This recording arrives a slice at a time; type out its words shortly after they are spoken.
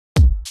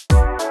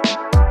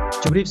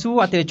ជំរាបសួរ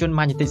អតិថិជន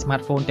Magnetic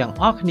Smartphone ទាំង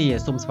អស់គ្នា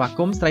សូមស្វាគ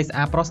មន៍ស្រីស្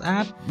អាតប្រុសស្អា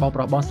តបងប្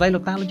រុសបងស្រីលោ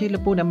កតាលោកយាយលោ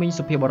កពូអ្នកមីង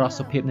សុភាពបរិសុទ្ធ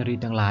សុភាពនារី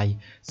ទាំងឡាយ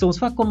សូម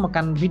ស្វាគមន៍មក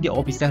កាន់វីដេ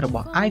អូពិសេសរប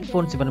ស់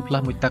iPhone 7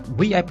 Plus មួយទឹក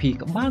VIP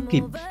ក្បាលគី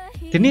ប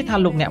ធានាថា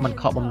លោកអ្នកមិន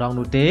ខកបំណង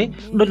នោះទេ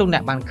ដោយលោកអ្ន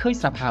កបានឃើញ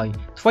ស្រាប់ហើយ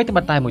ធ្វើតែប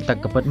ន្តែមួយទឹក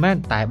ក៏ពិតមែន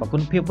តែបើគុ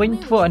ណភាពវិញ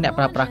ធ្វើឲ្យអ្នក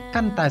ប្រើប្រាស់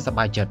កាន់តែសប្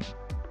បាយចិត្ត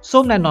សូ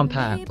មណែនាំ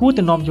ថាគួរ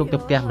ទៅនាំយកទៅ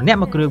ផ្ទះម្នាក់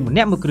មួយគ្រឿ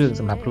ង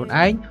សម្រាប់ខ្លួន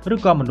ឯងឬ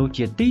ក៏មនុស្ស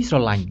ជាទីស្រ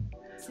ឡាញ់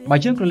បើ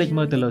យើងក្រឡេក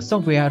មើលទៅលើ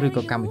software ឬ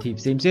ក៏កម្មវិធី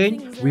ផ្សេងៗ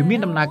វាមាន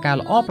ដំណើរការ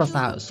ល្អប្រ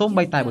សើរសូម្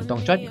បីតែប៊ូតុង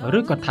ចុចឬ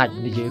ក៏ touch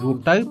និយាយរួម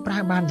ទៅប្រើ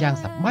បានយ៉ាង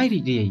សប្បាយរី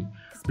ករាយ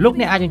លោក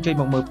អ្នកអាចអញ្ជើញ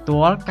មកមើលផ្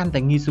ទាល់កាន់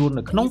តែងាយស្រួល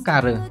នៅក្នុងការ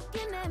រើស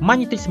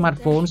Magnetic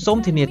Smartphone សូម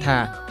ធានាថា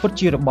ពិត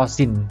ជារបស់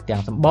ស៊ីនទាំ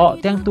ងសម្បក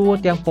ទាំងតួ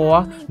ទាំងព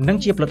ណ៌និង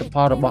ជាផលិតផ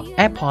លរបស់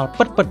Apple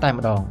ពិតតែ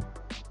ម្ដង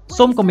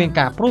សូមក៏មាន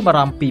ការព្រួយបារ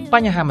ម្ភពីប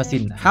ញ្ហាម៉ាស៊ី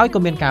នហើយក៏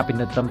មានការពិ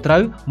និត្យត្រឹមត្រូ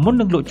វមុន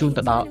នឹងលក់ជូន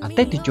ទៅដល់អ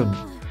តិថិជន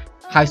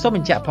ហើយសូមប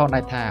ញ្ជាក់ផងដែ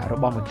រថារ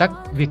បស់មួយទឹក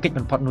វាកិច្ច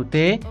បំផុតនោះ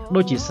ទេ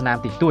ដូចជាស្នាម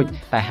តិចតួច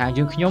តែហាង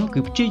យើងខ្ញុំគឺ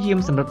ព្យាយាម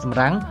សម្រិតសម្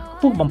រាំង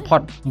ខ្ពស់បំផុត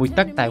មួយ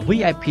ទឹកតែ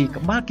VIP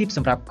ក្បាលគីបស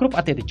ម្រាប់គ្រប់អ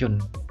តិថិជន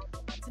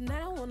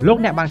លោក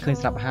អ្នកបានឃើញ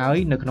ស្រាប់ហើយ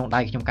នៅក្នុងដៃ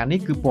ខ្ញុំកាលនេះ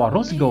គឺពណ៌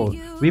Rose Gold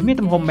វាមាន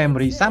ទំហំ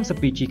memory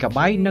 32GB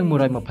និង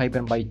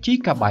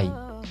 128GB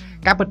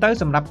ការពិតទៅ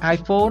សម្រាប់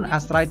iPhone អា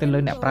ស្រ័យទៅលើ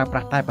អ្នកប្រើប្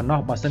រាស់តែប៉ុណ្ណោះ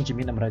បើសិនជា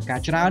មានតម្រូវការ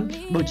ច្រើន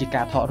ដូចជា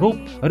ការថតរូប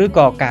ឬ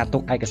ក៏ការទុ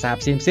កឯកសារ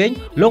ផ្សេងៗ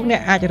លោកអ្ន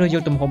កអាចរើសយ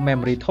កទំហំ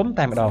memory ធំ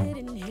តែម្ដង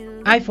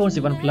iPhone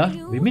 7 Plus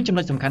វាមានចំ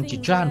ណុចសំខាន់ជា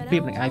ច្រើនប្រៀ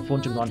បនឹង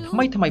iPhone ចំនួនថ្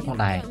មីផង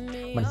ដែរ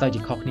មិនសូវជា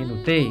ខុសគ្នានោះ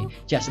ទេ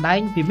ជាក់ស្ដែង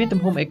វាមានទំ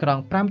ហំអេក្រ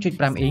ង់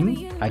 5.5 អ៊ីង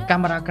ហើយកា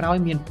មេរ៉ាក្រោយ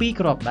មាន2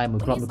គ្រាប់ដែលមួ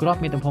យគ្រាប់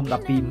មានទំហំ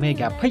 12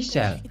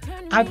 megapixel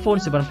iPhone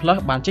 7 Plus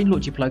បានចេញល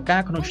ក់ជាផ្លូវកា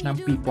រក្នុងឆ្នាំ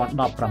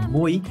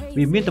 2016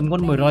 វាមានទម្ង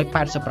ន់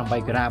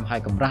 188 ក្រាមហើ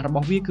យកម្រាស់រប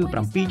ស់វាគឺ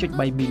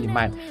 7.3 មីលី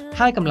ម៉ែត្រ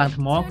ហើយកម្លាំង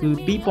ថ្មគឺ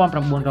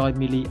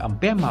 2900 មីលីអំ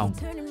ពែម៉ោង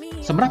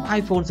សម្រាប់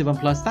iPhone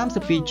 7 Plus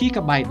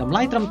 32GB តម្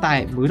លៃត្រឹមតែ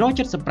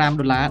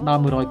$175ដ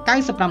ល់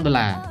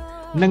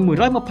$195និង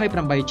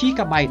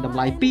 128GB តម្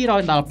លៃ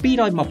$200ដល់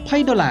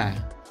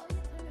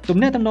$220ទំ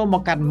នាក់ទំនងម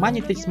កកាន់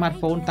Magnetic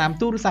Smartphone តាម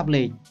ទូរស័ព្ទ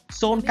លេខ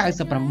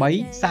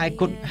098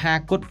 40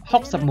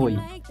 50 61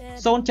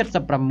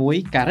 076 9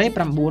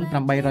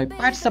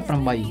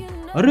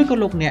 888ឬក៏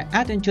លោកអ្នក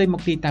អាចអញ្ជើញម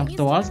កទីតាំងផ្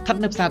ទាល់ស្ថិត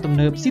នៅផ្សារទំ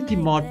នើប City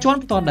Mall ជា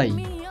ន់ផ្ទាល់ដី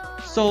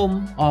សូម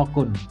អរ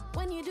គុណ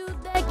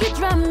You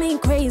drive me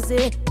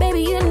crazy,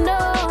 baby, you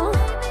know.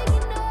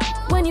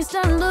 When you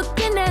start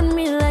looking at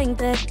me like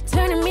that,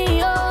 turning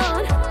me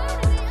on.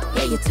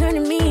 Yeah, you're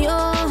turning me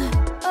on.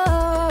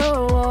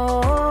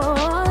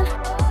 On.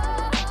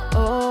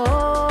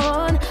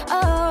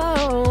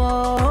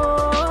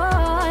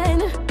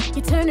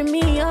 You're turning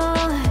me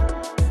on.